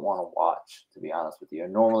probably don't want to watch, to be honest with you.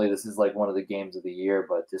 And normally this is like one of the games of the year,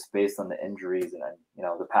 but just based on the injuries and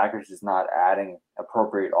the Packers just not adding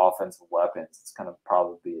appropriate offensive weapons, it's going to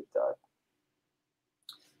probably be a dud.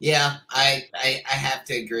 Yeah, I have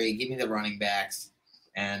to agree. Give me the running backs,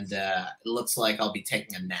 and it looks like I'll be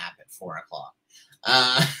taking a nap at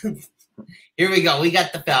 4:00. Here we go. We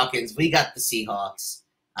got the Falcons. We got the Seahawks.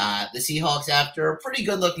 The Seahawks, after a pretty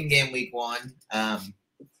good-looking game week 1,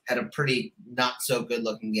 had a pretty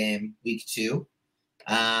not-so-good-looking game week 2.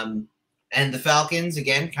 And the Falcons,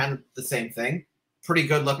 again, kind of the same thing. Pretty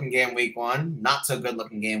good-looking game week 1,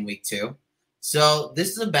 not-so-good-looking game week 2. So this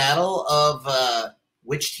is a battle of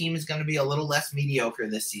which team is going to be a little less mediocre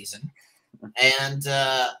this season. And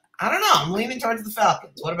I don't know. I'm leaning towards the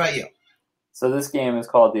Falcons. What about you? So this game is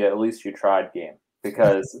called the At Least You Tried game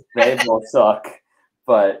because they both suck.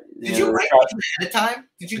 But did you write it ahead of time?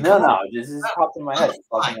 Did you? No. This is popped in my head.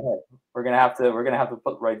 We're gonna have to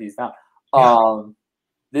write these down. Yeah.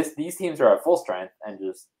 These teams are at full strength and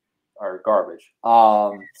just are garbage.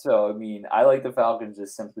 So I mean, I like the Falcons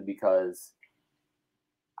just simply because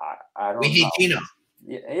I don't. We need Gino.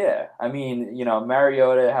 Yeah. I mean,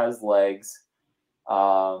 Mariota has legs.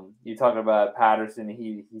 You talking about Patterson?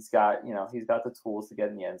 He's got the tools to get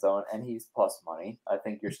in the end zone, and he's plus money. I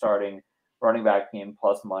think you're starting running back team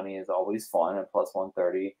plus money is always fun at plus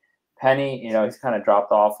 130. Penny, he's kind of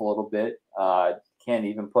dropped off a little bit. Can't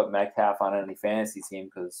even put Metcalf on any fantasy team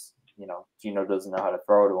because Gino doesn't know how to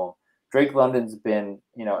throw to him. Drake London's been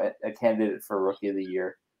a candidate for Rookie of the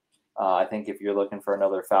Year. I think if you're looking for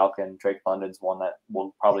another Falcon, Drake London's one that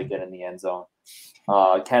will probably get in the end zone.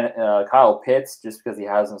 Kyle Pitts, just because he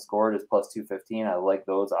hasn't scored, is plus 215. I like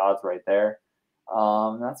those odds right there.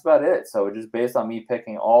 That's about it. So just based on me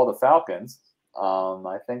picking all the Falcons,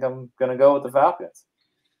 I think I'm gonna go with the Falcons.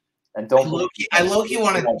 And don't I low-key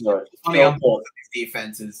want to put money on both of these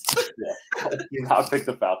defenses. Yeah, do not pick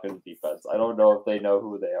the Falcons defense. I don't know if they know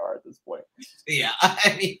who they are at this point. Yeah,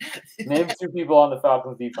 I mean, name 2 people on the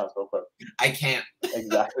Falcons defense real quick. I can't.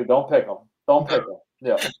 Exactly. Don't pick them. Don't pick them.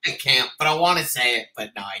 Yeah. I can't, but I want to say it,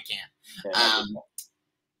 but no, I can't.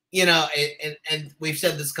 Yeah, and we've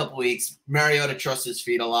said this a couple weeks. Mariota trusts his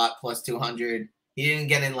feet a lot, plus 200. He didn't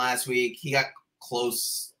get in last week. He got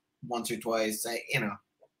close once or twice.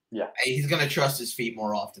 Yeah, he's going to trust his feet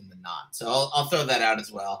more often than not. So I'll throw that out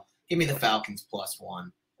as well. Give me the Falcons plus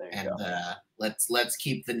 1, and let's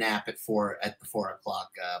keep the nap at the 4:00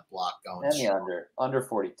 block going. And the under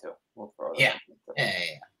 42. We'll throw that.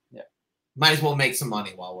 Yeah. Might as well make some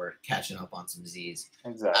money while we're catching up on some Z's.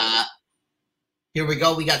 Exactly. Here we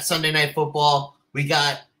go. We got Sunday Night Football. We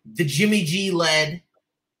got the Jimmy G-led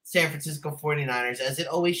San Francisco 49ers, as it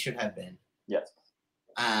always should have been. Yes.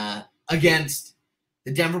 Against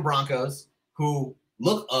the Denver Broncos, who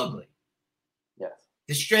look ugly. Yes.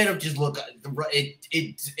 They straight up just look –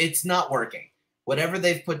 it's not working. Whatever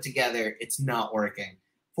they've put together, it's not working.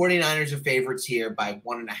 49ers are favorites here by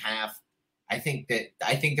 1.5. I think they're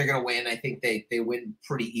going to win. I think they win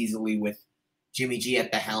pretty easily with Jimmy G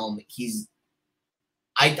at the helm.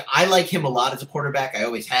 I like him a lot as a quarterback. I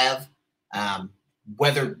always have.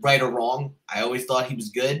 Whether right or wrong, I always thought he was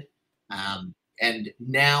good. And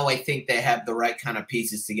now I think they have the right kind of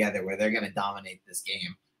pieces together where they're going to dominate this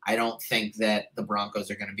game. I don't think that the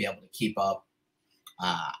Broncos are going to be able to keep up.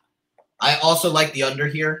 I also like the under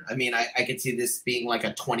here. I mean, I could see this being like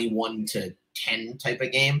a 21-10 type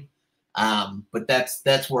of game. But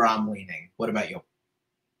that's where I'm leaning. What about you?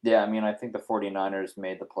 Yeah, I mean, I think the 49ers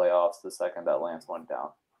made the playoffs the second that Lance went down.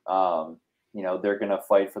 They're going to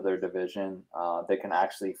fight for their division. They can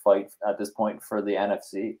actually fight at this point for the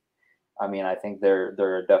NFC. I mean, I think they're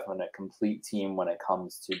a definite complete team when it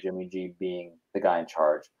comes to Jimmy G being the guy in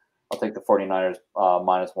charge. I'll take the 49ers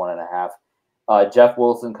minus 1.5. Jeff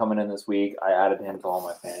Wilson coming in this week. I added him to all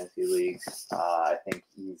my fantasy leagues. I think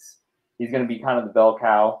he's going to be kind of the bell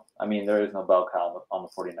cow. I mean, there is no bell cow on the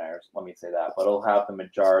 49ers, let me say that. But he'll have the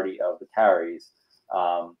majority of the carries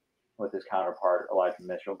with his counterpart, Elijah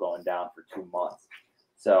Mitchell, going down for 2 months.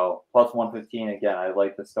 So plus 115, again, I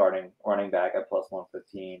like the starting running back at plus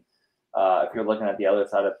 115. If you're looking at the other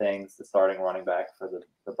side of things, the starting running back for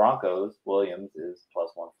the Broncos, Williams, is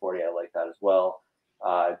plus 140. I like that as well.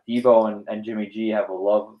 Debo and Jimmy G have a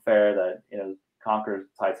love affair that conquers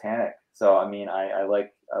Titanic. So I mean, I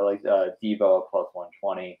like Debo at plus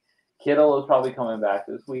 120. Kittle is probably coming back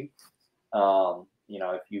this week.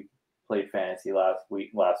 If you played fantasy last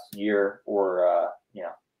year, or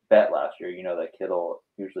bet last year, you know that Kittle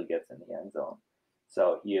usually gets in the end zone.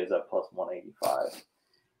 So he is at plus 185.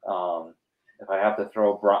 If I have to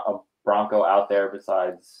throw a Bronco out there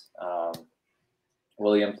besides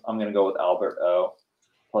Williams, I'm going to go with Albert O,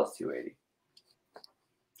 plus 280.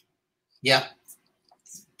 Yeah,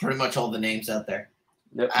 pretty much all the names out there.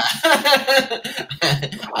 Yep.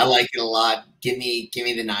 I like it a lot. Give me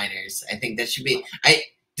the Niners. I think that should be.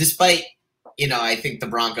 Despite I think the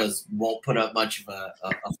Broncos won't put up much of a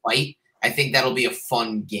fight. I think that'll be a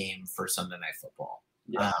fun game for Sunday Night Football.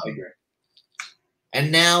 Yeah, I agree.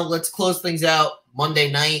 And now let's close things out.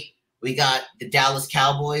 Monday night, we got the Dallas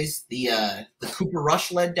Cowboys, the Cooper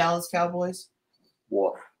Rush-led Dallas Cowboys,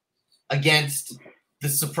 Woof. against the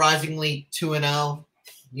surprisingly 2-0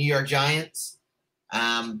 New York Giants.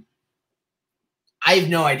 I have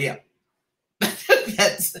no idea.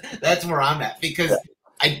 that's where I'm at, because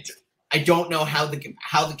I don't know how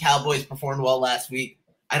the Cowboys performed well last week.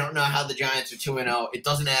 I don't know how the Giants are 2-0. It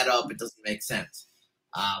doesn't add up. It doesn't make sense.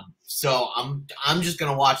 So I'm just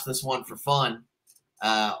gonna watch this one for fun.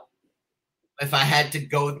 If I had to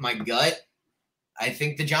go with my gut, I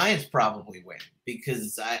think the Giants probably win,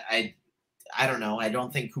 because I don't know. I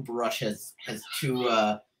don't think Cooper Rush has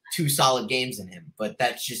two solid games in him, but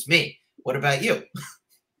that's just me. What about you?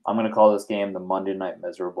 I'm gonna call this game the Monday Night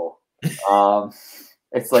Miserable.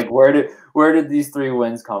 It's like, where did these 3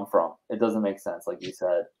 wins come from? It doesn't make sense, like you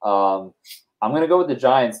said. I'm going to go with the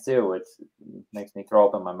Giants too, which makes me throw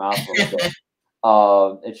up in my mouth a little bit.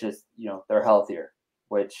 It's just, they're healthier,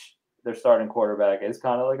 which their starting quarterback is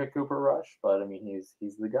kind of like a Cooper Rush, but I mean,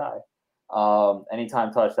 he's the guy.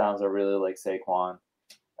 Anytime touchdowns are really like Saquon.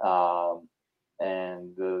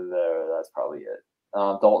 And that's probably it.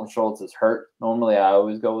 Dalton Schultz is hurt. Normally I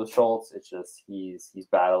always go with Schultz. It's just, he's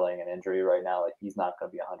battling an injury right now. Like, he's not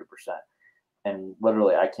going to be 100%. And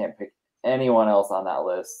literally I can't pick anyone else on that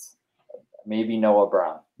list. Maybe Noah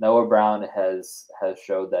Brown. Noah Brown has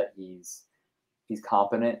showed that he's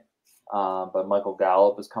competent, but Michael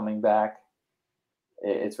Gallup is coming back.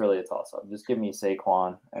 It's really a toss-up. Just give me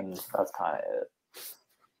Saquon, and that's kind of it.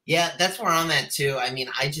 Yeah, that's where I'm at too. I mean,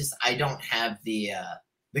 I don't have the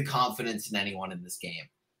confidence in anyone in this game.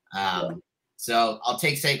 So I'll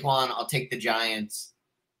take Saquon. I'll take the Giants.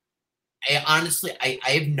 Honestly, I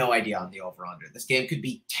have no idea on the over-under. This game could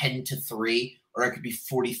be 10-3, or it could be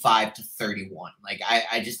 45-31. Like,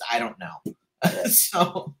 I don't know.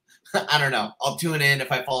 So I don't know. I'll tune in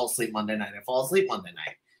if I fall asleep Monday night. I fall asleep Monday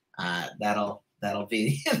night. That'll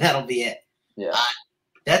be it. Yeah.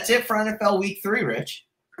 That's it for NFL Week 3, Rich.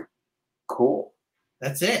 Cool.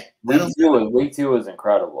 That's it. Week two was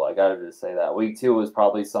incredible. I gotta just say that. Week 2 was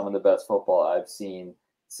probably some of the best football I've seen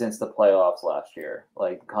since the playoffs last year.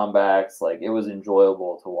 Like, comebacks, like, it was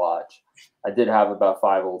enjoyable to watch. I did have about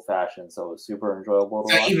 5 old fashions, so it was super enjoyable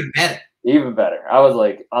to watch. Even better. I was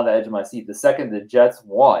like on the edge of my seat. The second the Jets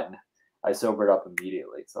won, I sobered up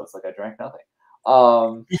immediately. So it's like I drank nothing.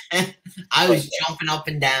 I was jumping up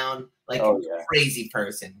and down like a crazy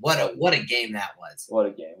person. What a game that was. What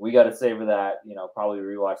a game. We got to savor that. Probably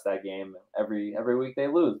rewatch that game every week they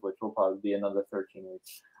lose, which will probably be another 13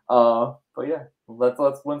 weeks. But yeah,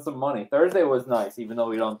 let's win some money. Thursday was nice, even though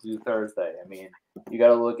we don't do Thursday. I mean, you got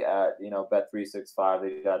to look at Bet365.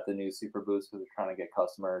 They got the new Super Boost because they're trying to get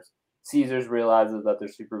customers. Caesars realizes that their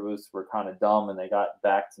Super Boosts were kind of dumb, and they got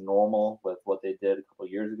back to normal with what they did a couple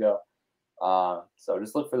of years ago. So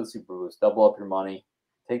just look for the Super Boost. Double up your money.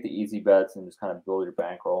 Take the easy bets and just kind of build your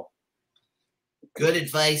bankroll. Good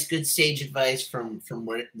advice. Good sage advice from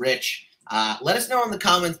Rich. Let us know in the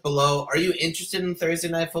comments below. Are you interested in Thursday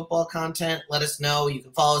Night Football content? Let us know. You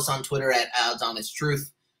can follow us on Twitter at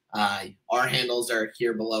OddsOnestTruth. Our handles are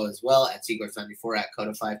here below as well, at Seagor74, at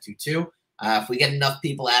Coda522. If we get enough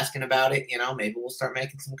people asking about it, maybe we'll start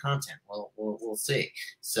making some content. We'll see.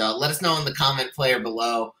 So let us know in the comment player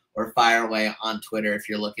below. or fire away on Twitter if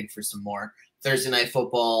you're looking for some more Thursday Night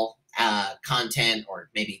Football content, or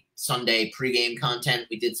maybe Sunday pregame content.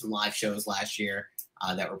 We did some live shows last year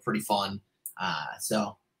that were pretty fun.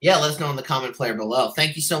 So yeah, let us know in the comment player below.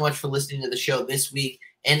 Thank you so much for listening to the show this week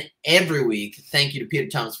and every week. Thank you to Peter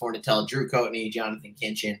Thomas Fornatell, Drew Coatney, Jonathan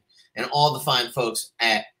Kinchin, and all the fine folks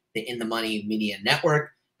at the In the Money Media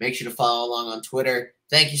Network. Make sure to follow along on Twitter.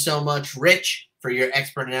 Thank you so much, Rich, for your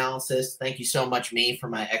expert analysis. Thank you so much, me, for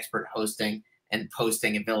my expert hosting and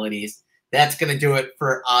posting abilities. That's going to do it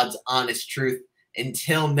for Odds Honest Truth.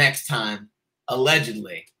 Until next time,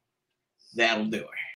 allegedly, that'll do it.